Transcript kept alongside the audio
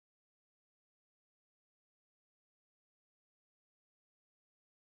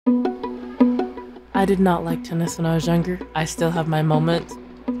I did not like tennis when I was younger. I still have my moments.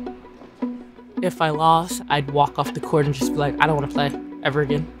 If I lost, I'd walk off the court and just be like, I don't want to play ever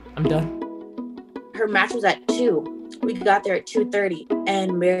again. I'm done. Her match was at 2. We got there at 2:30,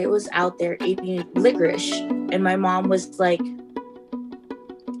 and Mary was out there eating licorice. And my mom was like,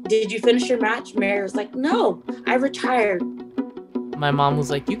 did you finish your match? Mary was like, no, I retired. My mom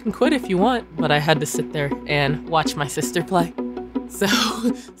was like, you can quit if you want, but I had to sit there and watch my sister play. So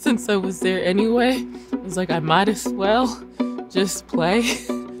since I was there anyway, I was like, I might as well just play.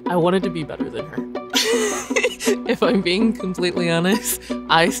 I wanted to be better than her. If I'm being completely honest,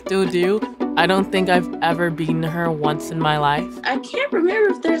 I still do. I don't think I've ever beaten her once in my life. I can't remember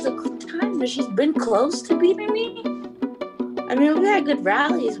if there's a time that she's been close to beating me. I mean, we had good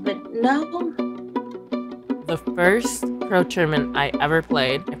rallies, but no. The first pro tournament I ever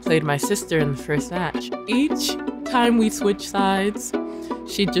played, I played my sister in the first match. Each time we switched sides,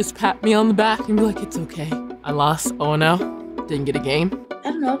 she'd just pat me on the back and be like, it's okay. I lost. Oh no, didn't get a game.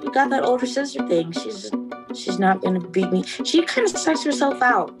 I don't know, you got that older sister thing. She's not gonna beat me. She kind of psychs herself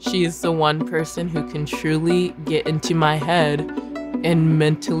out. She is the one person who can truly get into my head and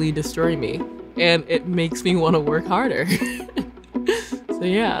mentally destroy me. And it makes me want to work harder. So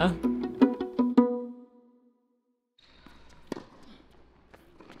yeah.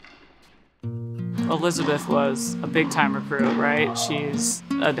 Elizabeth was a big-time recruit, right? She's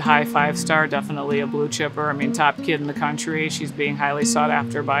a high 5-star, definitely a blue chipper. I mean, top kid in the country. She's being highly sought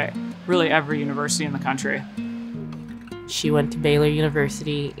after by really every university in the country. She went to Baylor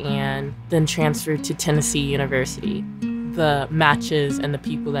University and then transferred to Tennessee University. The matches and the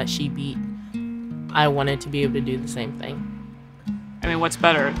people that she beat, I wanted to be able to do the same thing. I mean, what's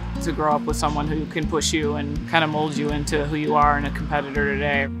better to grow up with someone who can push you and kind of mold you into who you are and a competitor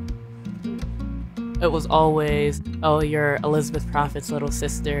today? It was always, oh, you're Elizabeth Prophet's little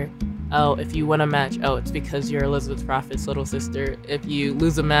sister. Oh, if you win a match, oh, it's because you're Elizabeth Prophet's little sister. If you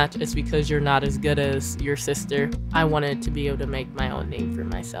lose a match, it's because you're not as good as your sister. I wanted to be able to make my own name for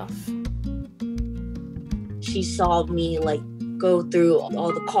myself. She saw me like go through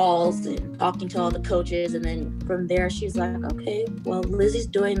all the calls and talking to all the coaches, and then from there she's like, okay, well, Lizzie's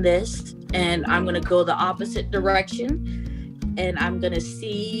doing this and I'm gonna go the opposite direction and I'm gonna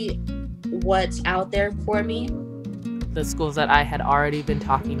see what's out there for me. The schools that I had already been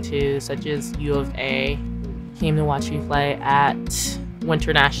talking to, such as U of A, came to watch me play at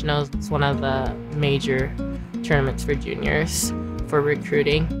Winter Nationals. It's one of the major tournaments for juniors for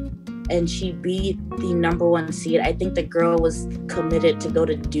recruiting. And she beat the #1 seed. I think the girl was committed to go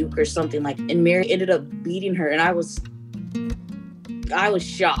to Duke or something like, and Mary ended up beating her, and I was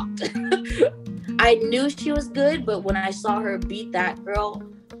shocked. I knew she was good, but when I saw her beat that girl,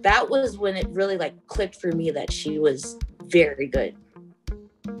 that was when it really like clicked for me that she was very good.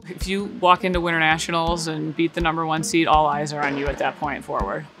 If you walk into Winter Nationals and beat the #1 seed, all eyes are on you at that point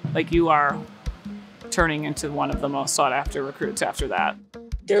forward. Like, you are turning into one of the most sought after recruits after that.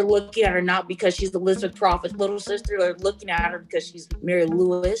 They're looking at her not because she's Elizabeth Prophet's little sister. They're looking at her because she's Mary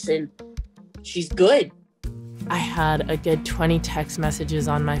Lewis and she's good. I had a good 20 text messages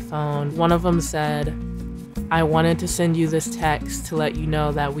on my phone. One of them said, I wanted to send you this text to let you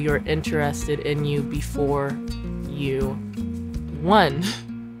know that we were interested in you before you won.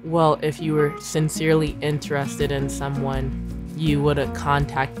 Well, if you were sincerely interested in someone, you would have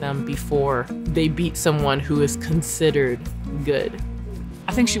contacted them before they beat someone who is considered good.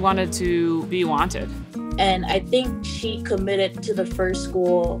 I think she wanted to be wanted. And I think she committed to the first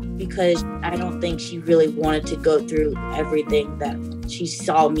school because I don't think she really wanted to go through everything that she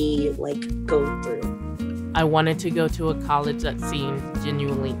saw me like go through. I wanted to go to a college that seemed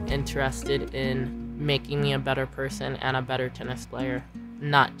genuinely interested in making me a better person and a better tennis player,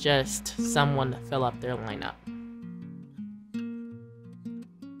 not just someone to fill up their lineup.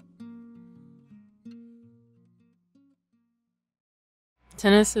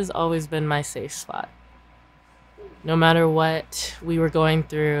 Tennis has always been my safe spot. No matter what we were going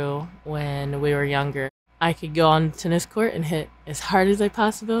through when we were younger, I could go on the tennis court and hit as hard as I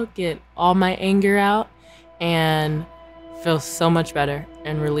possibly could, get all my anger out, and feel so much better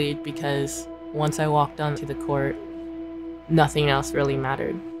and relieved because once I walked onto the court, nothing else really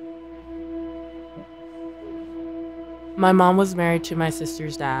mattered. My mom was married to my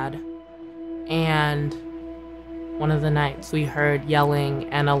sister's dad, and one of the nights we heard yelling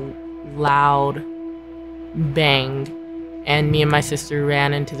and a loud bang, and me and my sister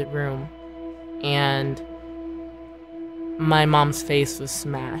ran into the room, and my mom's face was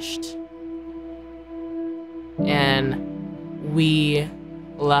smashed. And we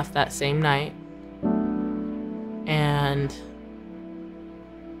left that same night, and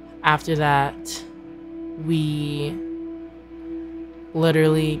after that, We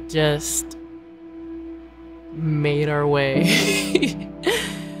literally just made our way.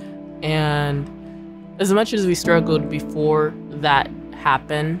 And as much as we struggled before that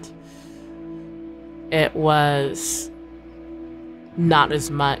happened, it was not as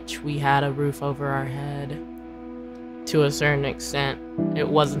much. We had a roof over our head to a certain extent. It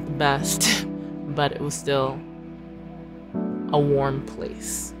wasn't the best, but it was still a warm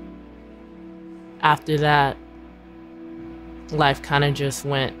place. After that, life kind of just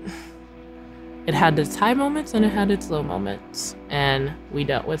went. It had its high moments and it had its low moments, and we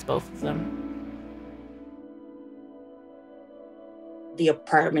dealt with both of them. The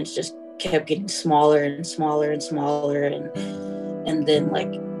apartments just kept getting smaller and smaller and smaller, and then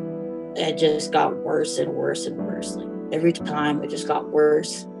like it just got worse and worse and worse. Like every time it just got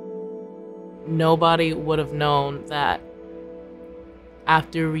worse. Nobody would have known that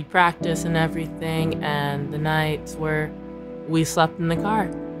after we practiced and everything, and the nights where we slept in the car,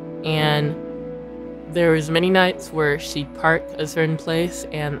 and there was many nights where she'd park a certain place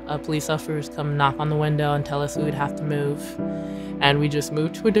and a police officer would come knock on the window and tell us we would have to move. And we just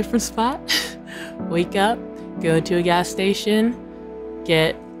moved to a different spot, wake up, go to a gas station,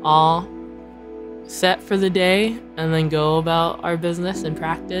 get all set for the day, and then go about our business and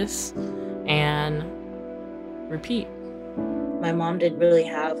practice and repeat. My mom didn't really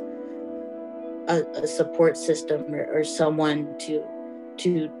have a support system or someone to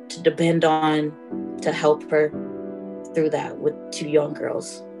depend on to help her through that with two young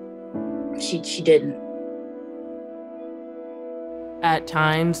girls. She didn't. At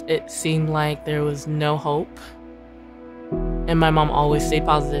times, it seemed like there was no hope. And my mom always stayed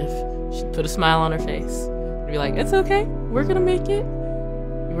positive. She'd put a smile on her face. She'd be like, it's okay, we're gonna make it.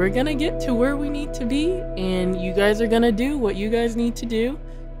 We're gonna get to where we need to be, and you guys are gonna do what you guys need to do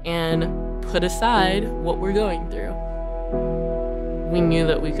and put aside what we're going through. We knew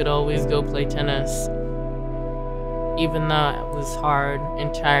that we could always go play tennis, even though it was hard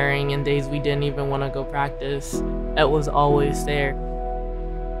and tiring and days we didn't even want to go practice. It was always there.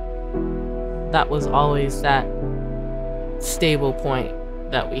 That was always that stable point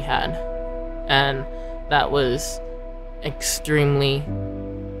that we had, and that was extremely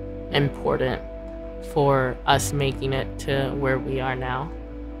important for us making it to where we are now,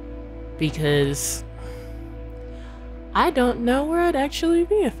 because I don't know where I'd actually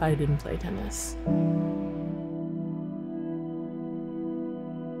be if I didn't play tennis.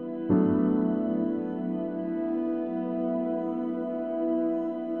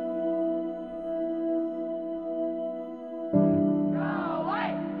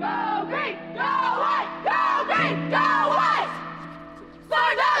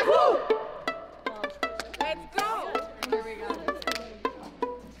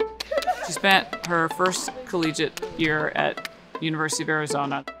 She spent her first collegiate year at University of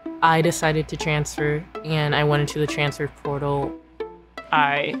Arizona. I decided to transfer, and I went into the transfer portal.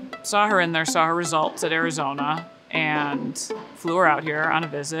 I saw her in there, saw her results at Arizona, and flew her out here on a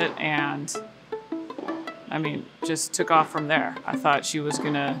visit, and I mean, just took off from there. I thought she was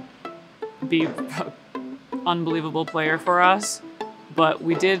gonna be an unbelievable player for us, but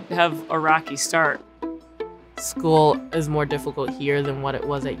we did have a rocky start. School is more difficult here than what it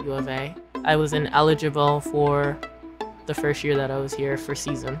was at U of A. I was ineligible for the first year that I was here for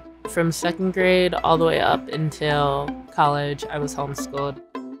season. From second grade all the way up until college, I was homeschooled.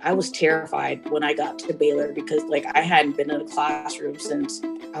 I was terrified when I got to Baylor because I hadn't been in a classroom since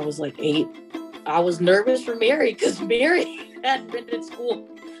I was 8. I was nervous for Mary because Mary hadn't been in school.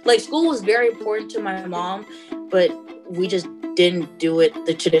 School was very important to my mom, but we just didn't do it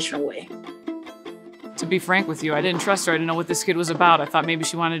the traditional way. To be frank with you, I didn't trust her. I didn't know what this kid was about. I thought maybe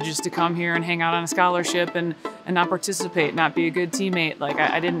she wanted just to come here and hang out on a scholarship and not participate, not be a good teammate.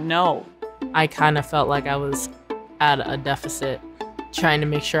 I didn't know. I kind of felt like I was at a deficit, trying to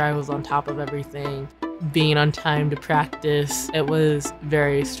make sure I was on top of everything, being on time to practice. It was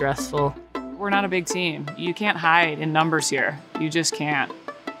very stressful. We're not a big team. You can't hide in numbers here. You just can't.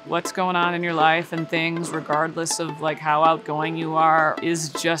 What's going on in your life and things, regardless of how outgoing you are, is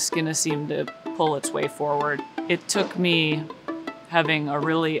just gonna seem to pull its way forward. It took me having a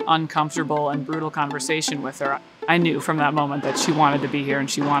really uncomfortable and brutal conversation with her. I knew from that moment that she wanted to be here and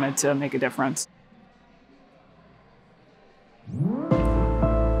she wanted to make a difference.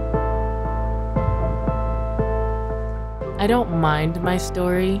 I don't mind my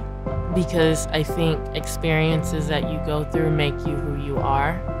story because I think experiences that you go through make you who you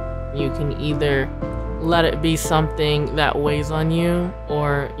are. You can either let it be something that weighs on you,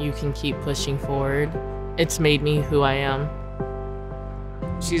 or you can keep pushing forward. It's made me who I am.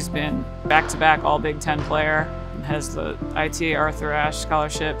 She's been back-to-back all Big Ten player, has the ITA Arthur Ashe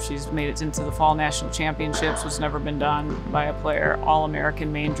Scholarship. She's made it into the Fall National Championships, which has never been done by a player.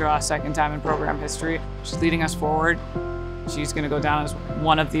 All-American main draw, second time in program history. She's leading us forward. She's going to go down as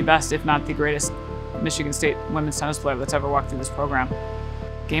one of the best, if not the greatest, Michigan State women's tennis player that's ever walked through this program.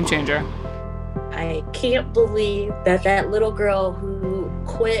 Game changer. I can't believe that that little girl who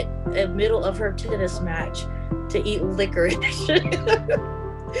quit in the middle of her tennis match to eat licorice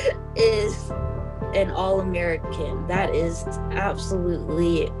is an All-American. That is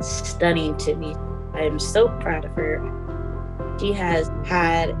absolutely stunning to me. I am so proud of her. She has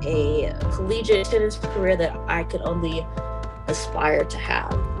had a collegiate tennis career that I could only aspire to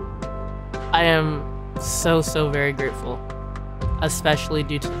have. I am so very grateful, especially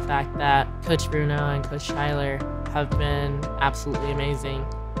due to the fact that Coach Bruno and Coach Schuyler have been absolutely amazing.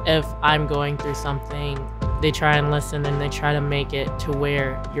 If I'm going through something, they try and listen and they try to make it to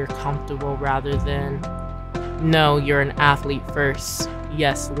where you're comfortable rather than, no, you're an athlete first.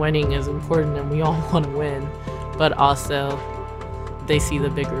 Yes, winning is important and we all want to win, but also they see the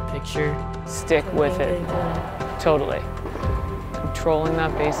bigger picture. Stick with it. Totally. Controlling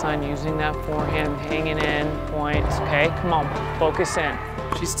that baseline, using that forehand, hanging in, points. Okay, come on, focus in.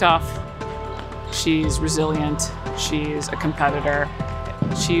 She's tough. She's resilient. She's a competitor.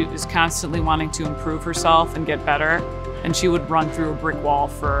 She is constantly wanting to improve herself and get better. And she would run through a brick wall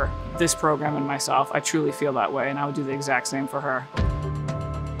for this program and myself. I truly feel that way, and I would do the exact same for her.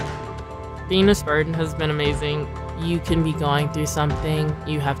 Being a Spartan has been amazing. You can be going through something.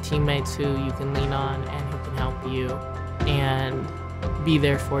 You have teammates who you can lean on and who can help you and be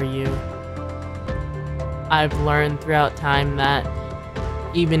there for you. I've learned throughout time that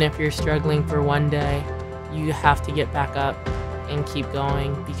even if you're struggling for one day, you have to get back up and keep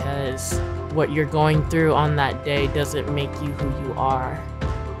going, because what you're going through on that day doesn't make you who you are.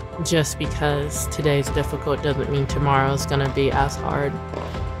 Just because today's difficult doesn't mean tomorrow's gonna be as hard.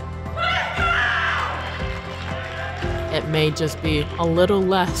 It may just be a little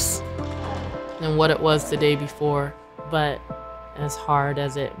less than what it was the day before, but as hard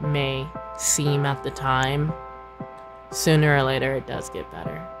as it may seem at the time, sooner or later it does get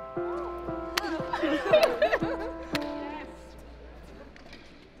better.